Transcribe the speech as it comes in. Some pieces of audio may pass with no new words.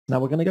Now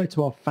we're going to go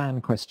to our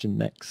fan question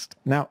next.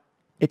 Now,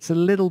 it's a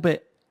little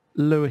bit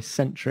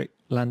Lewis-centric,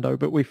 Lando,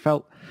 but we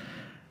felt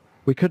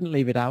we couldn't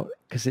leave it out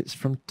because it's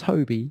from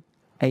Toby,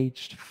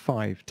 aged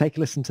 5. Take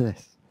a listen to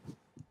this.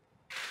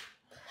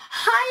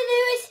 Hi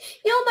Lewis,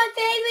 you're my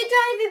favourite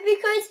driver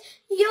because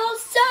you're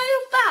so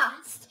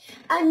fast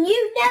and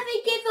you never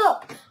give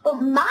up.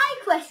 But my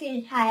question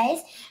is,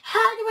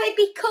 how do I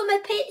become a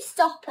pit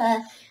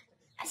stopper?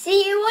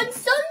 See you on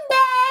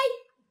Sunday!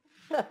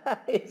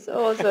 It's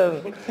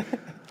awesome.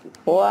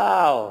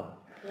 Wow.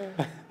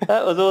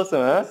 That was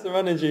awesome, huh? Some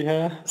energy,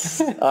 huh?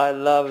 I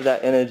love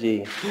that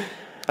energy.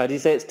 How do you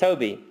say it's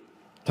Toby?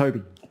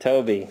 Toby.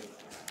 Toby.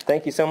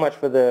 Thank you so much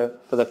for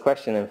the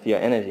question and for your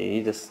energy.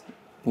 You just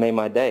made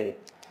my day.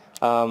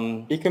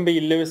 He can be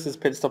Lewis's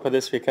pit stopper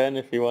this weekend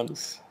if he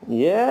wants.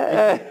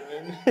 Yeah.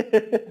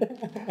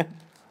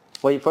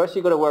 Well, first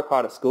you've got to work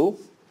hard at school,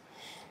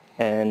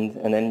 and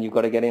then you've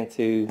got to get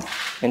into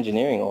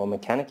engineering or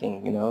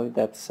mechanicking. You know,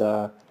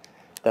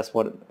 that's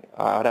what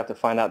I'd have to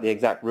find out the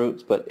exact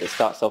routes, but it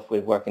starts off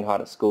with working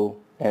hard at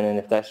school, and then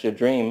if that's your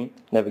dream,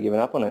 never giving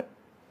up on it.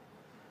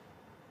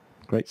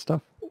 Great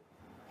stuff.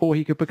 Or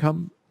he could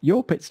become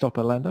your pit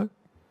stopper, Lando.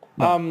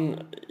 No.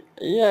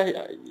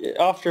 Yeah,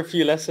 after a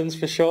few lessons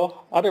for sure.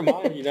 I don't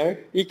mind, you know.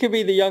 He could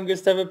be the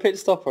youngest ever pit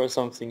stopper or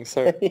something.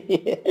 So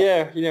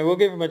yeah, you know, we'll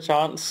give him a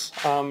chance.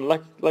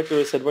 Like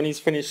Lewis said, when he's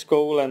finished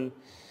school and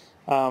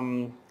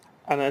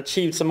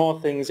achieved some more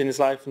things in his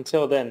life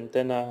until then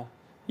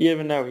you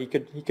never know. He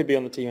could be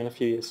on the team in a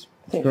few years.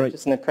 I think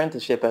just an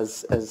apprenticeship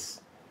as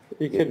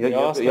He could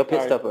your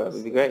pit stopper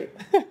would be great.